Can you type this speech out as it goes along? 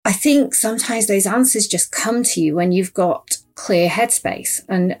think sometimes those answers just come to you when you've got clear headspace,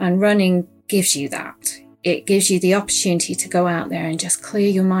 and running gives you that. It gives you the opportunity to go out there and just clear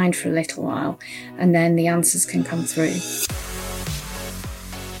your mind for a little while, and then the answers can come through.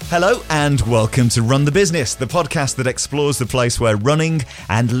 Hello and welcome to Run the Business, the podcast that explores the place where running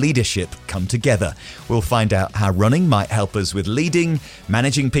and leadership come together. We'll find out how running might help us with leading,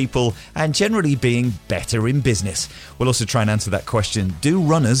 managing people, and generally being better in business. We'll also try and answer that question, do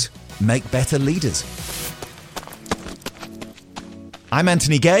runners make better leaders? I'm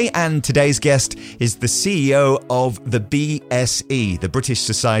Anthony Gay, and today's guest is the CEO of the BSE, the British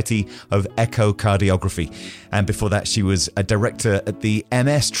Society of Echocardiography. And before that, she was a director at the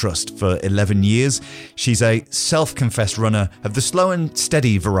MS Trust for 11 years. She's a self-confessed runner of the slow and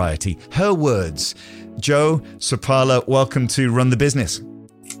steady variety. Her words. Jo Sopala, welcome to Run the Business.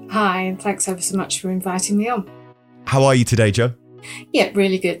 Hi, and thanks ever so much for inviting me on. How are you today, Jo? Yeah,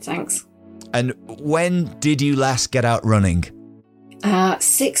 really good, thanks. And when did you last get out running?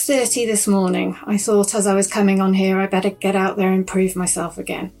 6:30 this morning. I thought as I was coming on here, I better get out there and prove myself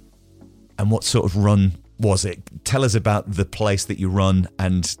again. And what sort of run was it? Tell us about the place that you run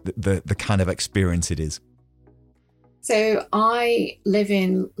and the kind of experience it is. So I live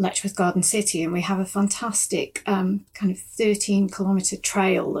in Letchworth Garden City, and we have a fantastic kind of 13-kilometre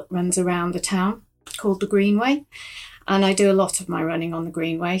trail that runs around the town called the Greenway. And I do a lot of my running on the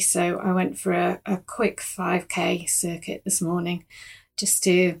Greenway. So I went for a quick 5K circuit this morning just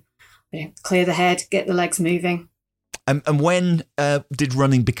to clear the head, get the legs moving. And when did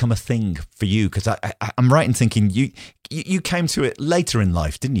running become a thing for you? Because I'm right in thinking you came to it later in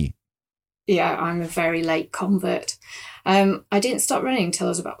life, didn't you? Yeah, I'm a very late convert. I didn't start running until I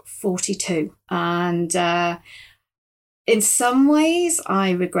was about 42. And in some ways,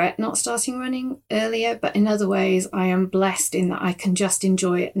 I regret not starting running earlier, but in other ways, I am blessed in that I can just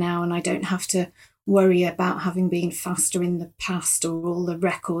enjoy it now, and I don't have to worry about having been faster in the past or all the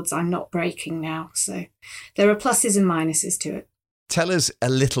records I'm not breaking now. So there are pluses and minuses to it. Tell us a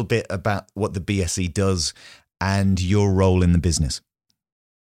little bit about what the BSE does and your role in the business.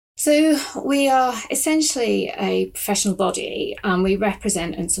 So we are essentially a professional body, and we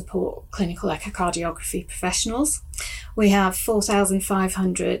represent and support clinical echocardiography professionals. We have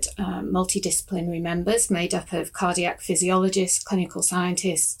 4,500 multidisciplinary members made up of cardiac physiologists, clinical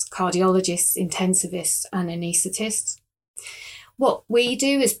scientists, cardiologists, intensivists and anaesthetists. What we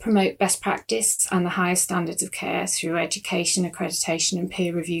do is promote best practice and the highest standards of care through education, accreditation and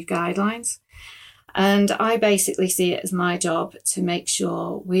peer review guidelines. And I basically see it as my job to make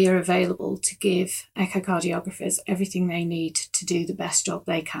sure we are available to give echocardiographers everything they need to do the best job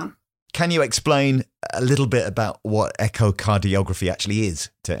they can. Can you explain a little bit about what echocardiography actually is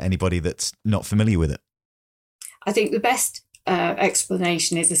to anybody that's not familiar with it? I think the best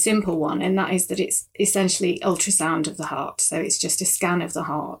explanation is a simple one, and that is that it's essentially ultrasound of the heart. So it's just a scan of the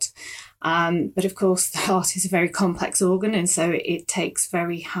heart. But of course, the heart is a very complex organ, and so it takes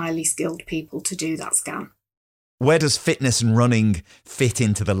very highly skilled people to do that scan. Where does fitness and running fit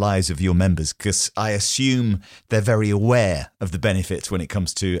into the lives of your members? Because I assume they're very aware of the benefits when it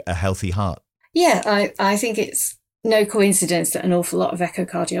comes to a healthy heart. Yeah, I think it's no coincidence that an awful lot of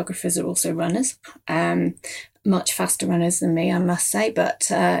echocardiographers are also runners. Much faster runners than me, I must say,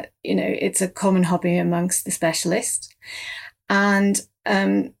 but it's a common hobby amongst the specialists. And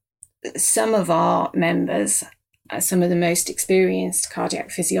some of our members, some of the most experienced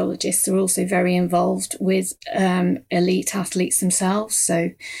cardiac physiologists, are also very involved with elite athletes themselves. So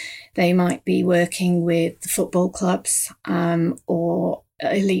they might be working with the football clubs or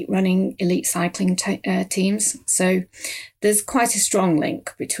elite running, elite cycling teams. So there's quite a strong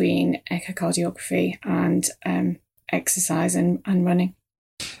link between echocardiography and exercise and running.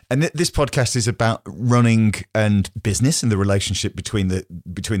 And this podcast is about running and business and the relationship between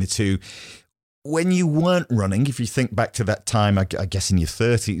the two. When you weren't running, if you think back to that time, I guess in your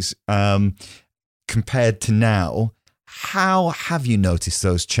 30s, compared to now, how have you noticed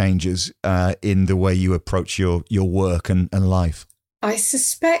those changes in the way you approach your work and life? I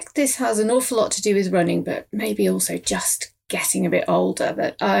suspect this has an awful lot to do with running, but maybe also just getting a bit older.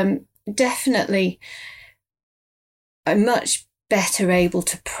 But definitely I'm much better able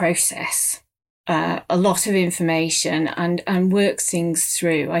to process a lot of information and work things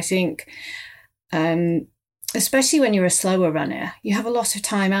through. I think especially when you're a slower runner, you have a lot of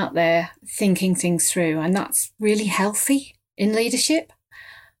time out there thinking things through, and that's really healthy in leadership.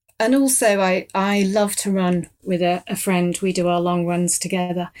 And also, I love to run with a friend. We do our long runs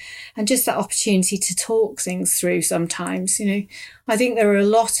together, and just that opportunity to talk things through sometimes. I think there are a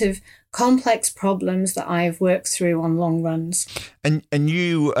lot of complex problems that I've worked through on long runs. And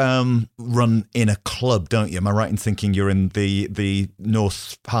you run in a club, don't you? Am I right in thinking you're in the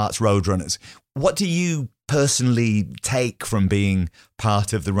North Hearts Roadrunners? What do you personally take from being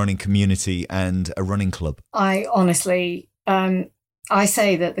part of the running community and a running club? I honestly, I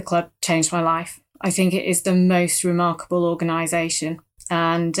say that the club changed my life. I think it is the most remarkable organisation.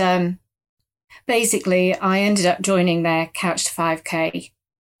 And basically, I ended up joining their Couch to 5K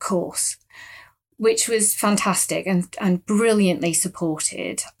course, which was fantastic and brilliantly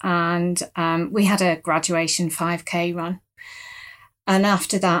supported. And we had a graduation 5K run. And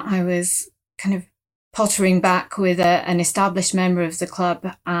after that, I was kind of pottering back with an established member of the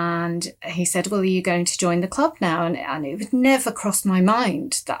club, and he said, well, are you going to join the club now? And it would never crossed my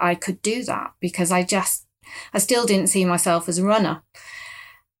mind that I could do that, because I still didn't see myself as a runner.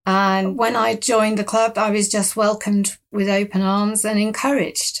 And when I joined the club, I was just welcomed with open arms and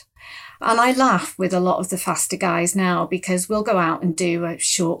encouraged. And I laugh with a lot of the faster guys now, because we'll go out and do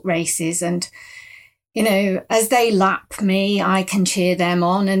short races, and you know, as they lap me, I can cheer them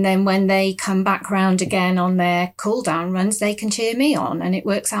on. And then when they come back round again on their cool down runs, they can cheer me on. And it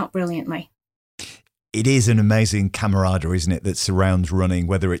works out brilliantly. It is an amazing camaraderie, isn't it, that surrounds running,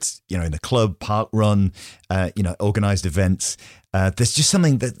 whether it's, you know, in a club, park run, organised events. There's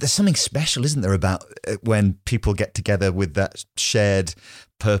something special, isn't there, about when people get together with that shared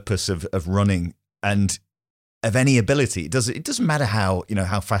purpose of running and of any ability. It doesn't matter how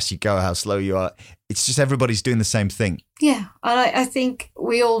fast you go, how slow you are. It's just everybody's doing the same thing. Yeah, and I think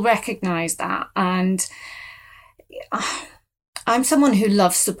we all recognise that. And I'm someone who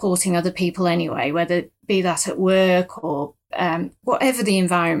loves supporting other people anyway, whether it be that at work or whatever the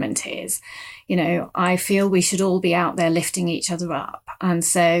environment is. You know, I feel we should all be out there lifting each other up. And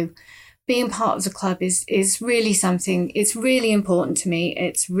so being part of the club is really something, it's really important to me.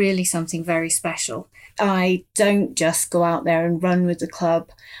 It's really something very special. I don't just go out there and run with the club.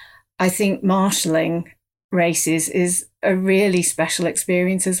 I think marshalling races is a really special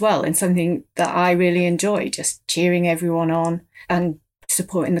experience as well, and something that I really enjoy, just cheering everyone on and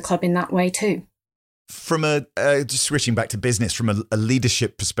supporting the club in that way too. From just switching back to business, from a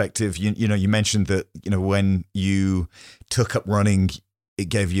leadership perspective, you mentioned that, when you took up running, it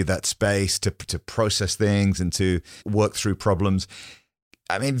gave you that space to process things and to work through problems.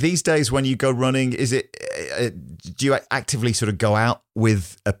 I mean, these days when you go running, do you actively sort of go out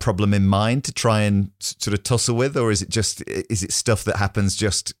with a problem in mind to try and sort of tussle with, or is it stuff that happens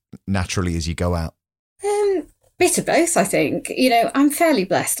just naturally as you go out? Bit of both, I think. I'm fairly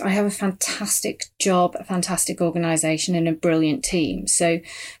blessed. I have a fantastic job, a fantastic organisation and a brilliant team. So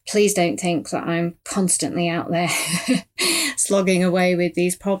please don't think that I'm constantly out there slogging away with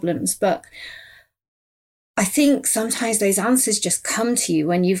these problems. But I think sometimes those answers just come to you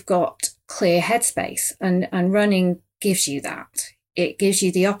when you've got clear headspace, and running gives you that. It gives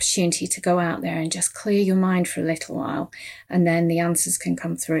you the opportunity to go out there and just clear your mind for a little while, and then the answers can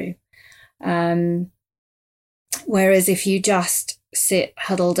come through. Whereas if you just sit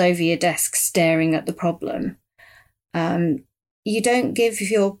huddled over your desk staring at the problem, you don't give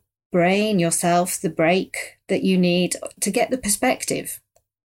your brain, yourself, the break that you need to get the perspective.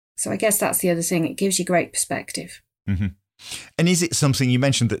 So I guess that's the other thing. It gives you great perspective. Mm-hmm. And is it something, you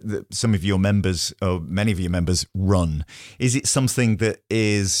mentioned that some of your members, or many of your members, run. Is it something that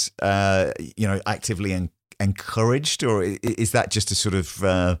is, actively encouraged, or is that just a sort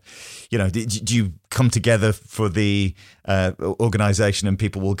of, do you come together for the organisation and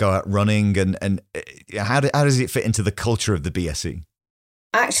people will go out running, and how does it fit into the culture of the BSE?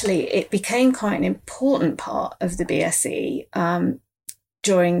 Actually, it became quite an important part of the BSE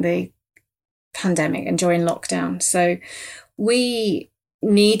during the pandemic and during lockdown. So we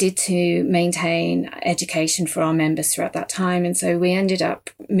needed to maintain education for our members throughout that time. And so we ended up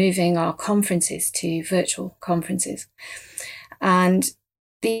moving our conferences to virtual conferences. And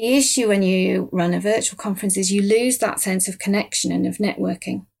the issue when you run a virtual conference is you lose that sense of connection and of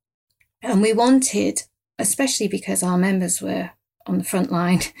networking. And we wanted, especially because our members were on the front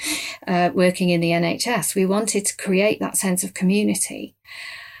line working in the NHS, we wanted to create that sense of community.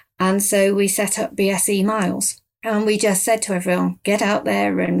 And so we set up BSE Miles. And we just said to everyone, get out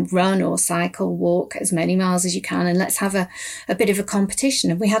there and run or cycle, walk as many miles as you can, and let's have a bit of a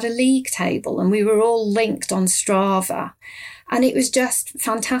competition. And we had a league table and we were all linked on Strava. And it was just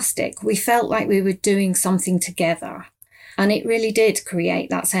fantastic. We felt like we were doing something together. And it really did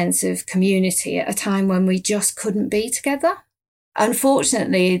create that sense of community at a time when we just couldn't be together.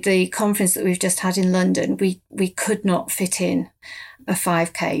 Unfortunately, the conference that we've just had in London, we could not fit in a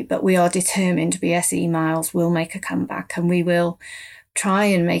 5K, but we are determined BSE Miles will make a comeback, and we will try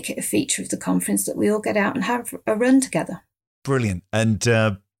and make it a feature of the conference that we all get out and have a run together. Brilliant. And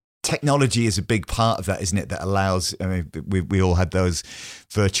technology is a big part of that, isn't it? That allows, I mean, we all had those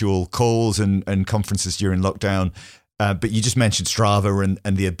virtual calls and conferences during lockdown. But you just mentioned Strava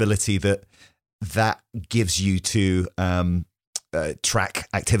and the ability that gives you to track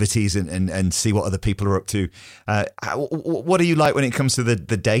activities and see what other people are up to. What are you like when it comes to the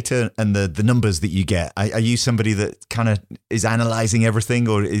data and the numbers that you get? Are you somebody that kind of is analysing everything,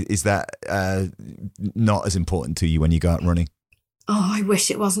 or is that not as important to you when you go out running? Oh, I wish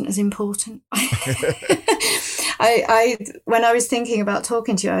it wasn't as important. When I was thinking about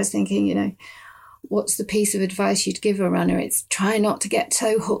talking to you, I was thinking, what's the piece of advice you'd give a runner? It's try not to get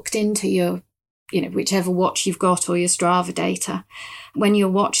so hooked into your, whichever watch you've got or your Strava data. When your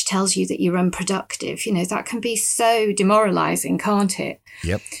watch tells you that you're unproductive, that can be so demoralizing, can't it?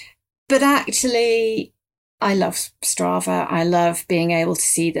 Yep. But actually, I love Strava. I love being able to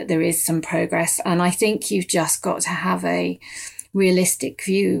see that there is some progress. And I think you've just got to have a realistic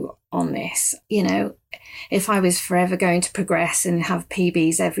view on this. If I was forever going to progress and have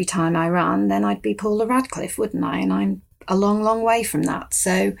PBs every time I run, then I'd be Paula Radcliffe, wouldn't I? And I'm a long, long way from that.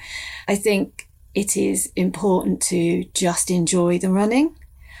 So I think it is important to just enjoy the running,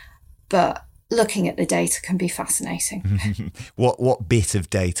 but looking at the data can be fascinating. What bit of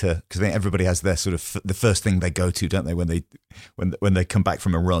data? Because I think everybody has their sort of the first thing they go to, don't they, when they come back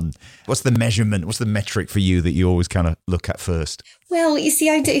from a run? What's the measurement? What's the metric for you that you always kind of look at first? Well, you see,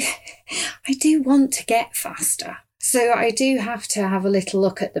 I do want to get faster, so I do have to have a little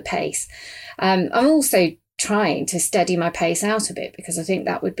look at the pace. I'm also trying to steady my pace out a bit because I think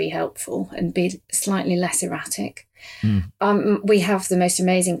that would be helpful and be slightly less erratic. We have the most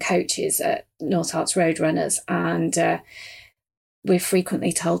amazing coaches at North Harts Road Runners, and we're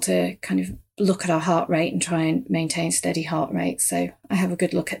frequently told to kind of look at our heart rate and try and maintain steady heart rate. So I have a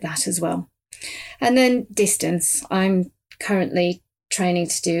good look at that as well. And then distance. I'm currently training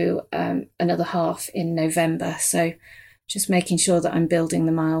to do another half in November. So just making sure that I'm building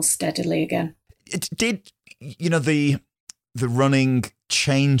the miles steadily again. Did the running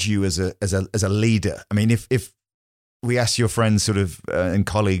change you as a leader? I mean, if we ask your friends sort of and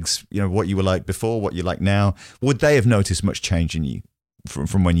colleagues, what you were like before, what you're like now, would they have noticed much change in you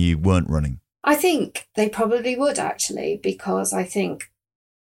from when you weren't running? I think they probably would, actually, because I think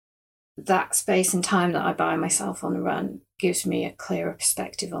that space and time that I buy myself on a run gives me a clearer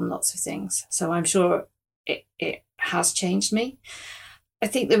perspective on lots of things. So I'm sure it has changed me. I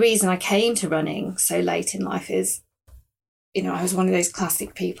think the reason I came to running so late in life is, I was one of those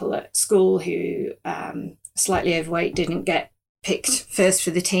classic people at school who slightly overweight, didn't get picked first for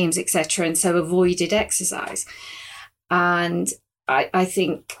the teams, etc., and so avoided exercise. And I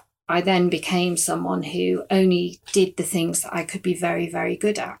think I then became someone who only did the things that I could be very, very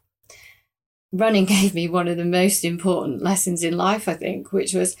good at. Running gave me one of the most important lessons in life, I think,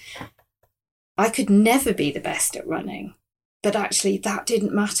 which was I could never be the best at running, but actually that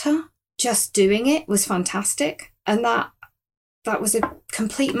didn't matter. Just doing it was fantastic. And that was a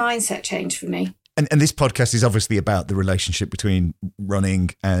complete mindset change for me. And this podcast is obviously about the relationship between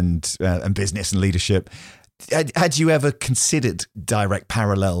running and business and leadership. Had you ever considered direct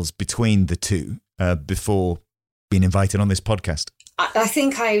parallels between the two before being invited on this podcast? I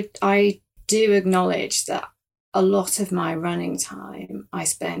think I do acknowledge that a lot of my running time I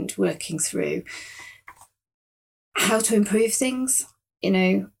spend working through how to improve things,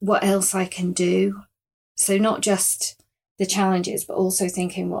 what else I can do. So not just the challenges, but also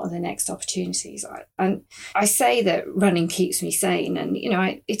thinking what are the next opportunities. And I say that running keeps me sane, and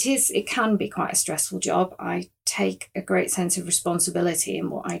it can be quite a stressful job. I take a great sense of responsibility in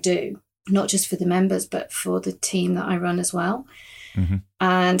what I do, not just for the members, but for the team that I run as well. Mm-hmm.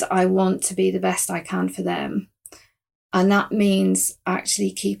 And I want to be the best I can for them. And that means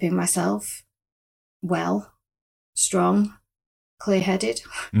actually keeping myself well, strong, clear-headed.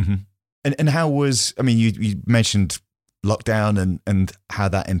 Mm-hmm. And how was, you mentioned lockdown and how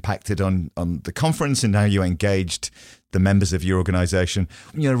that impacted on the conference and how you engaged the members of your organization.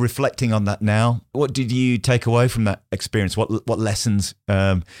 Reflecting on that now, what did you take away from that experience? What lessons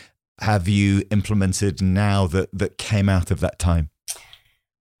have you implemented now that came out of that time?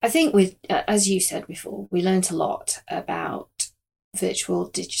 I think as you said before, we learned a lot about virtual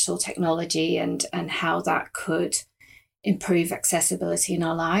digital technology and how that could improve accessibility in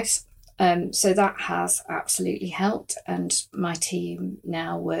our lives. So that has absolutely helped. And my team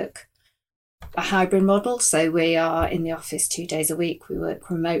now work a hybrid model. So we are in the office 2 days a week. We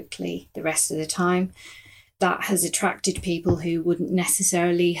work remotely the rest of the time. That has attracted people who wouldn't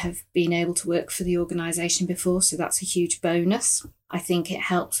necessarily have been able to work for the organisation before. So that's a huge bonus. I think it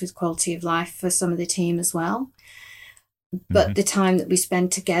helps with quality of life for some of the team as well. But the time that we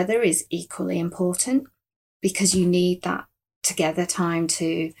spend together is equally important, because you need that together time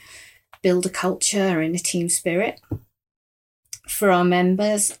to build a culture and a team spirit. For our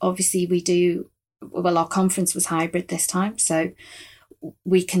members, obviously our conference was hybrid this time, so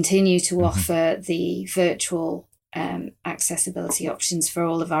we continue to offer the virtual accessibility options for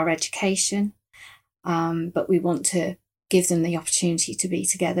all of our education, but we want to give them the opportunity to be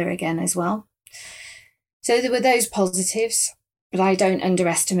together again as well. So there were those positives, but I don't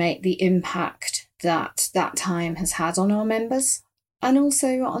underestimate the impact that time has had on our members and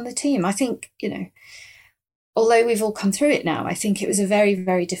also on the team. I think, although we've all come through it now, I think it was a very,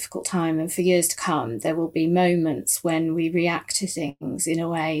 very difficult time. And for years to come, there will be moments when we react to things in a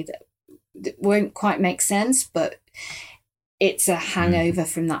way that won't quite make sense, but it's a hangover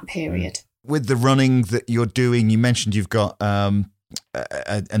from that period. With the running that you're doing, you mentioned you've got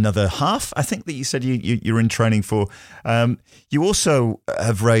another half, I think, that you said you're in training for. You also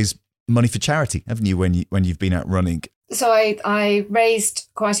have raised money for charity, haven't you, when you've been out running? So I raised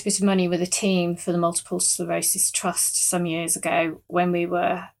quite a bit of money with a team for the Multiple Sclerosis Trust some years ago when we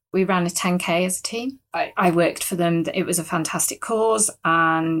ran a 10K as a team. I worked for them. It was a fantastic cause,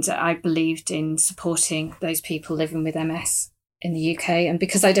 and I believed in supporting those people living with MS in the UK. And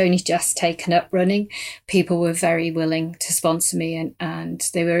because I'd only just taken up running, people were very willing to sponsor me, and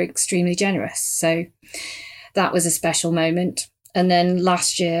they were extremely generous. So that was a special moment. And then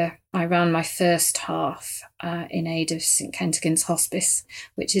last year, I ran my first half in aid of St Kentigern's Hospice,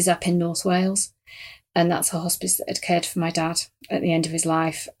 which is up in North Wales. And that's a hospice that had cared for my dad at the end of his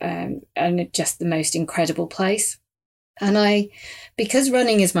life, and just the most incredible place. And because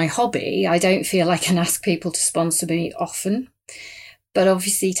running is my hobby, I don't feel I can ask people to sponsor me often, but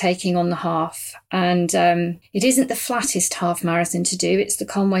obviously taking on the half. And it isn't the flattest half marathon to do. It's the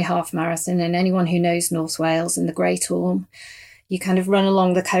Conway Half Marathon. And anyone who knows North Wales and the Great Orme, you kind of run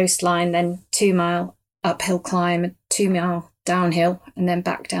along the coastline, then 2 mile uphill climb, 2 mile downhill, and then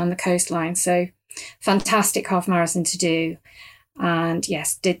back down the coastline. So fantastic half marathon to do. And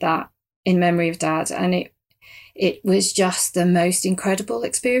yes, did that in memory of Dad. And it was just the most incredible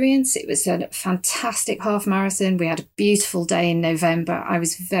experience. It was a fantastic half marathon. We had a beautiful day in November. I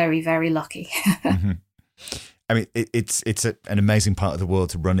was very, very lucky. I mean, it's an amazing part of the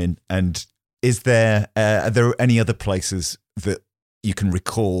world to run in. And are there any other places that you can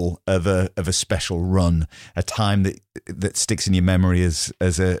recall of a special run, a time that sticks in your memory as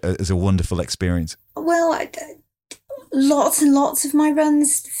a wonderful experience? Well, lots and lots of my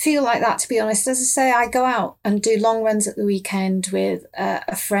runs feel like that, to be honest. As I say, I go out and do long runs at the weekend with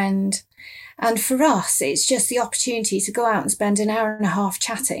a friend. And for us, it's just the opportunity to go out and spend an hour and a half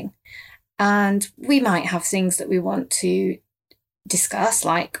chatting. And we might have things that we want to discuss,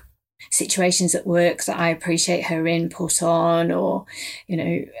 like situations at work that I appreciate her input on, or,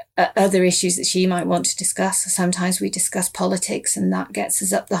 other issues that she might want to discuss. Sometimes we discuss politics, and that gets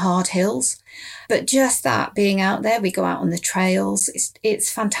us up the hard hills. But just that, being out there, we go out on the trails,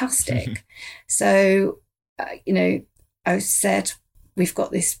 it's fantastic. So, I've said we've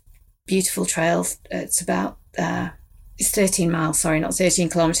got this beautiful trail. It's about, it's 13 miles, sorry, not 13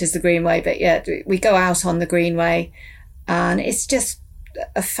 kilometres, the Greenway. But yeah, we go out on the Greenway, and it's just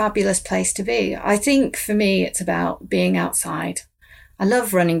a fabulous place to be. I think for me, it's about being outside. I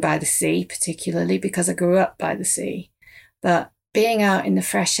love running by the sea, particularly because I grew up by the sea. But being out in the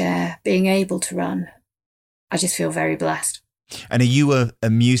fresh air, being able to run, I just feel very blessed. And are you a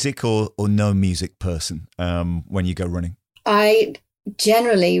music or no music person when you go running? I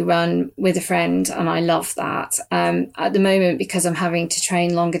generally run with a friend, and I love that. At the moment, because I'm having to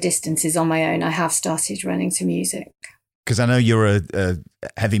train longer distances on my own, I have started running to music. Because I know you're a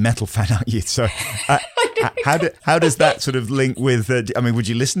heavy metal fan, aren't you? So how does that sort of link with? Would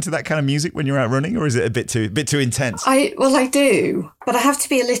you listen to that kind of music when you're out running, or is it a bit too intense? I do, but I have to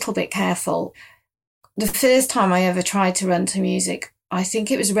be a little bit careful. The first time I ever tried to run to music, I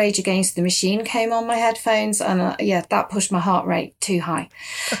think it was Rage Against the Machine came on my headphones, and that pushed my heart rate too high.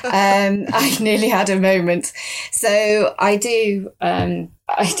 I nearly had a moment. So I do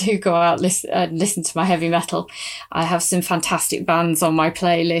go out listen to my heavy metal. I have some fantastic bands on my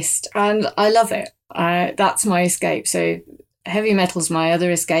playlist, and I love it. That's my escape. So heavy metal's my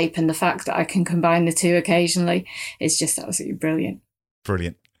other escape, and the fact that I can combine the two occasionally is just absolutely brilliant.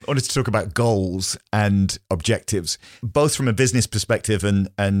 Brilliant. I wanted to talk about goals and objectives, both from a business perspective and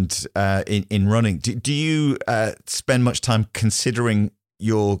in running. Do you spend much time considering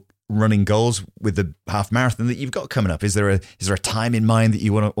your running goals with the half marathon that you've got coming up? Is there a time in mind that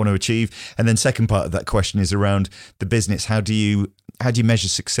you want to achieve? And then second part of that question is around the business. How do you how do you measure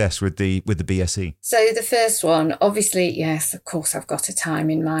success with the BSE? So the first one, obviously, yes, of course, I've got a time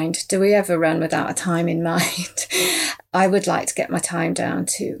in mind. Do we ever run without a time in mind? I would like to get my time down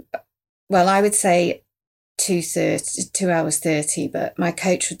to, well, I would say 2 hours 30, but my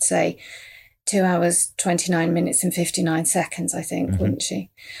coach would say 2 hours 29 minutes and 59 seconds, I think, wouldn't she?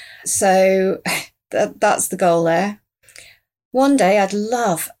 So that's the goal there. One day I'd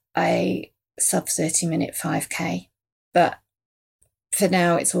love a sub 30-minute 5K, but for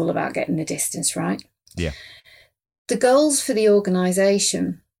now it's all about getting the distance right. Yeah. The goals for the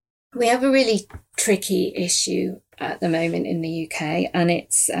organisation, we have a really tricky issue at the moment in the UK, and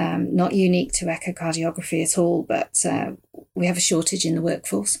it's not unique to echocardiography at all, but we have a shortage in the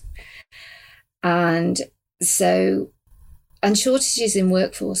workforce. And shortages in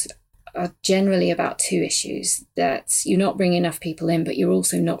workforce are generally about two issues: that you're not bringing enough people in, but you're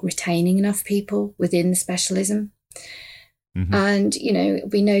also not retaining enough people within the specialism. And, it'll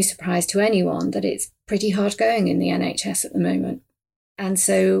be no surprise to anyone that it's pretty hard going in the NHS at the moment. And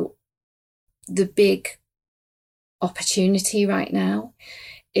so the big opportunity right now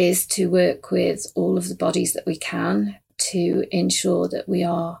is to work with all of the bodies that we can to ensure that we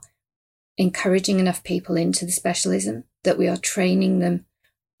are encouraging enough people into the specialism, that we are training them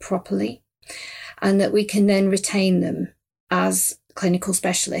properly, and that we can then retain them as clinical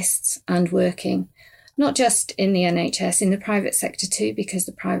specialists and working not just in the NHS, in the private sector too, because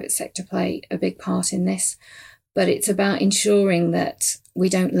the private sector play a big part in this. But it's about ensuring that we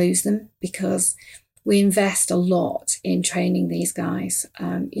don't lose them, because we invest a lot in training these guys.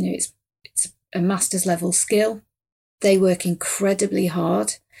 It's a master's level skill. They work incredibly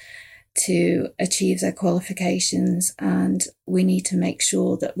hard to achieve their qualifications, and we need to make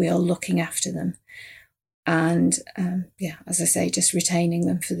sure that we are looking after them. And as I say, just retaining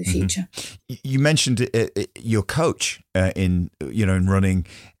them for the future. You mentioned your coach in running.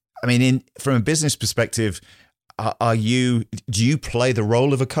 I mean, from a business perspective, do you play the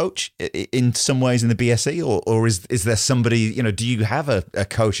role of a coach in some ways in the BSE, or is there somebody, do you have a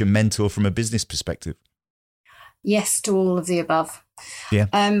coach, a mentor from a business perspective? Yes, to all of the above. Yeah.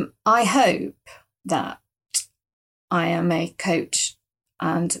 I hope that I am a coach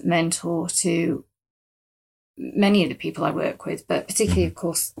and mentor to many of the people I work with, but particularly, of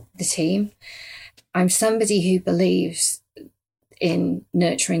course, the team. I'm somebody who believes in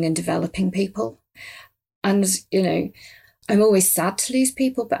nurturing and developing people. And, I'm always sad to lose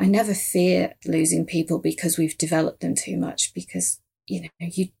people, but I never fear losing people because we've developed them too much, because,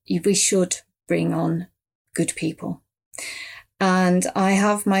 we should bring on good people. And I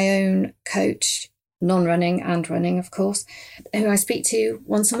have my own coach, non-running and running, of course, who I speak to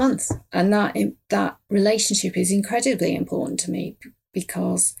once a month. And that relationship is incredibly important to me,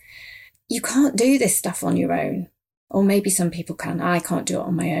 because you can't do this stuff on your own. Or maybe some people can. I can't do it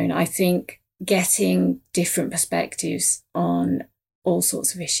on my own. I think getting different perspectives on all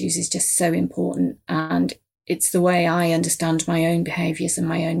sorts of issues is just so important. And it's the way I understand my own behaviours and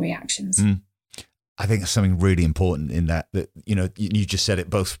my own reactions. I think there's something really important in that you just said it,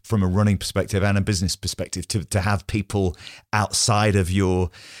 both from a running perspective and a business perspective, to have people outside of your,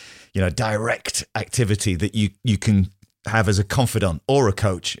 direct activity that you can have as a confidant or a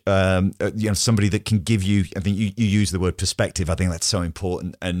coach, somebody that can give you, I think you use the word perspective. I think that's so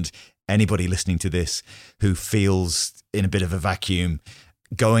important. And anybody listening to this who feels in a bit of a vacuum,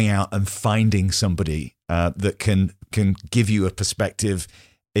 going out and finding somebody that can give you a perspective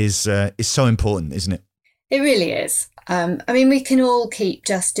is so important, isn't it? It really is. We can all keep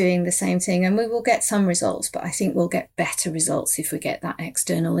just doing the same thing and we will get some results, but I think we'll get better results if we get that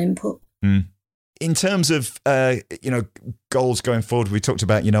external input. In terms of, goals going forward, we talked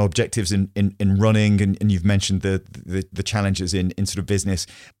about, objectives in running, and you've mentioned the challenges in sort of business.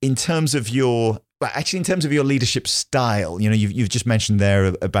 In terms of your leadership style, you've just mentioned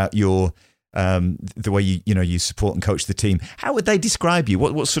there about your, the way you support and coach the team. How would they describe you?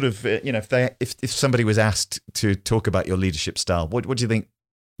 What sort of, if somebody was asked to talk about your leadership style, what do you think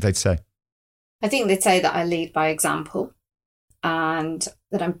they'd say? I think they'd say that I lead by example, and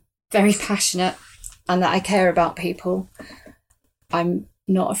that I'm very passionate, and that I care about people. I'm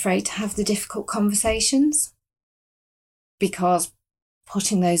not afraid to have the difficult conversations, because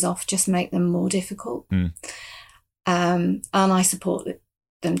putting those off just make them more difficult. And I support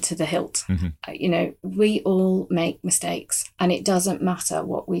them to the hilt. We all make mistakes, and it doesn't matter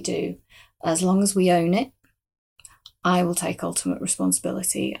what we do. As long as we own it, I will take ultimate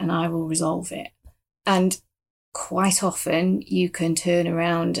responsibility and I will resolve it. And quite often you can turn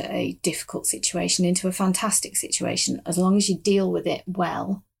around a difficult situation into a fantastic situation, as long as you deal with it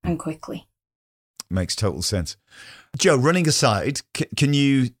well and quickly. makes total sense. Joe, running aside, can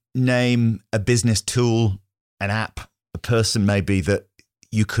you name a business tool, an app, a person maybe that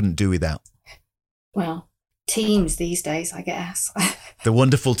you couldn't do without? Well, Teams these days, I guess. The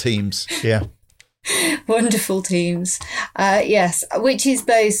wonderful Teams, yeah. Wonderful Teams. Yes, which is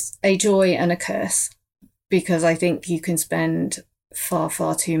both a joy and a curse, because I think you can spend far,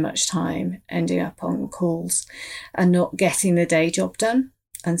 far too much time ending up on calls and not getting the day job done.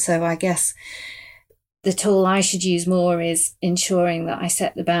 And so I guess the tool I should use more is ensuring that I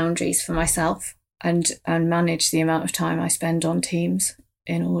set the boundaries for myself and manage the amount of time I spend on Teams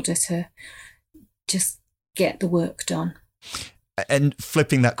in order to just get the work done. And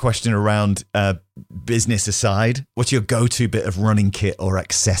flipping that question around, business aside, what's your go-to bit of running kit or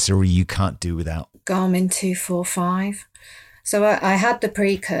accessory you can't do without? Garmin 245. So I had the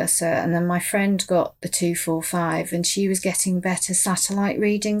precursor, and then my friend got the 245, and she was getting better satellite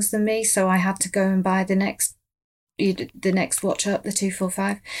readings than me, so I had to go and buy the next watch up, the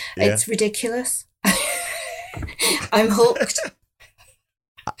 245. Yeah. It's ridiculous. I'm hooked.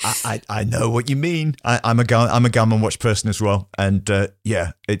 I know what you mean. I'm a Garmin watch person as well, and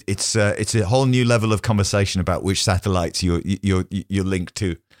it's a whole new level of conversation about which satellites you're linked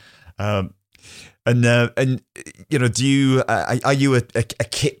to. And you know, do you are you a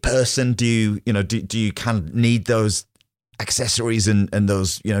kit person? Do you kind of need those accessories and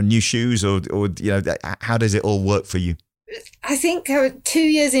those new shoes, or how does it all work for you? I think 2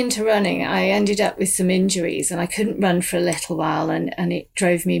 years into running, I ended up with some injuries and I couldn't run for a little while, and it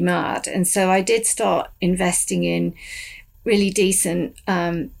drove me mad. And so I did start investing in really decent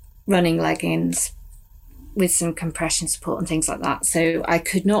running leggings with some compression support and things like that. So I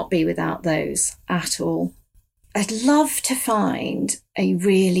could not be without those at all. I'd love to find a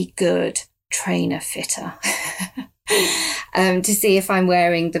really good trainer fitter to see if I'm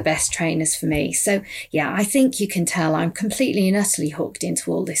wearing the best trainers for me. So yeah, I think you can tell I'm completely and utterly hooked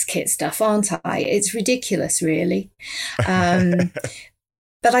into all this kit stuff, aren't I? It's ridiculous, really. But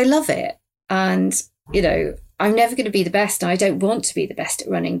I love it. And, I'm never going to be the best. I don't want to be the best at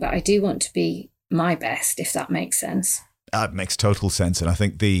running, but I do want to be my best, if that makes sense. That makes total sense. And I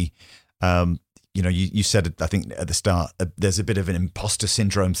think you said it, I think at the start, there's a bit of an imposter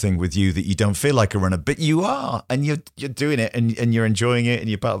syndrome thing with you, that you don't feel like a runner, but you are, and you're doing it, and you're enjoying it, and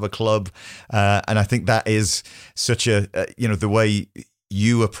you're part of a club. And I think that is such the way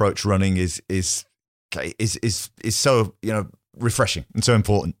you approach running is so, refreshing and so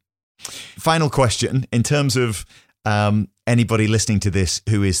important. Final question, in terms of anybody listening to this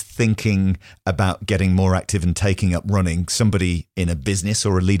who is thinking about getting more active and taking up running, somebody in a business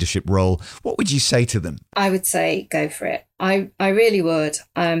or a leadership role, what would you say to them? I would say go for it. I really would.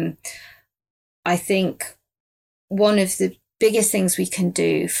 I think one of the biggest things we can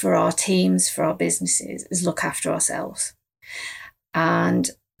do for our teams, for our businesses, is look after ourselves.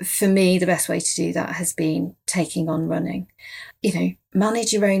 And for me, the best way to do that has been taking on running.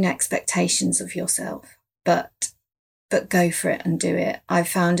 Manage your own expectations of yourself, but go for it and do it. I've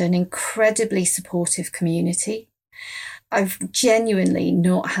found an incredibly supportive community. I've genuinely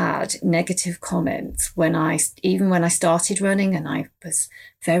not had negative comments even when I started running and I was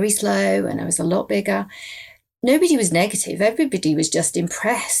very slow and I was a lot bigger. Nobody was negative. Everybody was just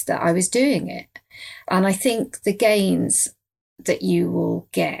impressed that I was doing it. And I think the gains that you will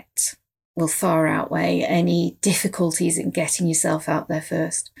get will far outweigh any difficulties in getting yourself out there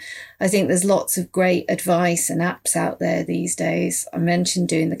first. I think there's lots of great advice and apps out there these days. I mentioned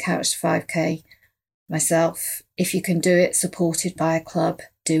doing the Couch to 5K myself. If you can do it supported by a club,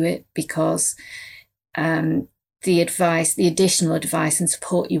 do it, because the additional advice and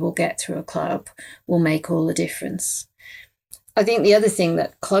support you will get through a club will make all the difference. I think the other thing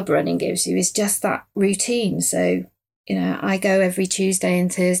that club running gives you is just that routine. So I go every Tuesday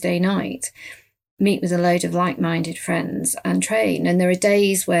and Thursday night, meet with a load of like-minded friends and train. And there are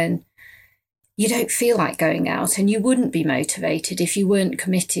days when you don't feel like going out, and you wouldn't be motivated if you weren't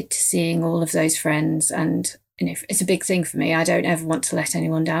committed to seeing all of those friends. And it's a big thing for me. I don't ever want to let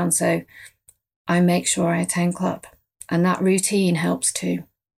anyone down. So I make sure I attend club, and that routine helps too.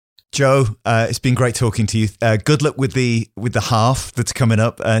 Joe, it's been great talking to you. Good luck with the half that's coming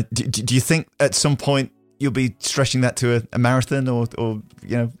up. Do you think at some point you'll be stretching that to a marathon, or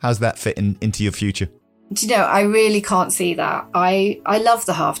how's that fit into your future? I really can't see that. I love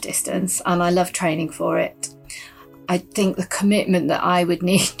the half distance and I love training for it. I think the commitment that I would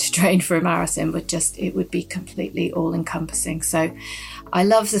need to train for a marathon would be completely all encompassing. So I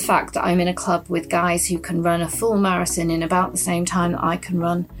love the fact that I'm in a club with guys who can run a full marathon in about the same time that I can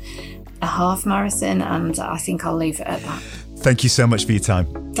run a half marathon, and I think I'll leave it at that. Thank you so much for your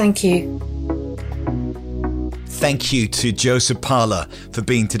time. Thank you. Thank you to Joe Sopala for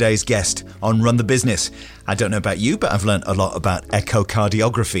being today's guest on Run the Business. I don't know about you, but I've learned a lot about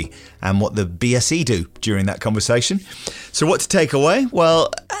echocardiography and what the BSE do during that conversation. So what to take away?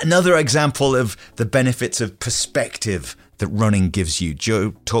 Well, another example of the benefits of perspective that running gives you.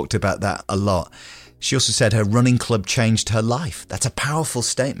 Joe talked about that a lot. She also said her running club changed her life. That's a powerful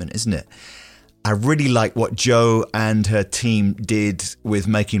statement, isn't it? I really like what Joe and her team did with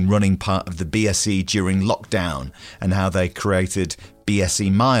making running part of the BSE during lockdown and how they created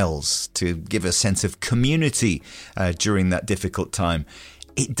BSE Miles to give a sense of community during that difficult time.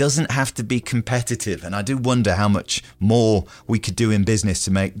 It doesn't have to be competitive, and I do wonder how much more we could do in business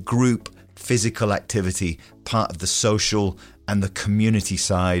to make group physical activity part of the social and the community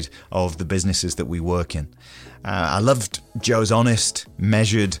side of the businesses that we work in. I loved Joe's honest,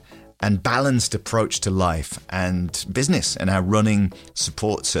 measured, and balanced approach to life and business, and how running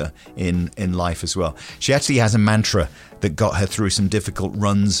supports her in life as well. She actually has a mantra that got her through some difficult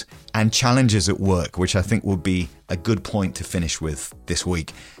runs and challenges at work, which I think would be a good point to finish with this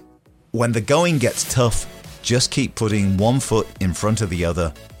week. When the going gets tough, just keep putting one foot in front of the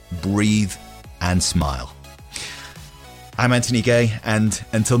other, breathe and smile. I'm Anthony Gay, and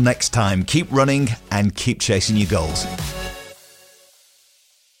until next time, keep running and keep chasing your goals.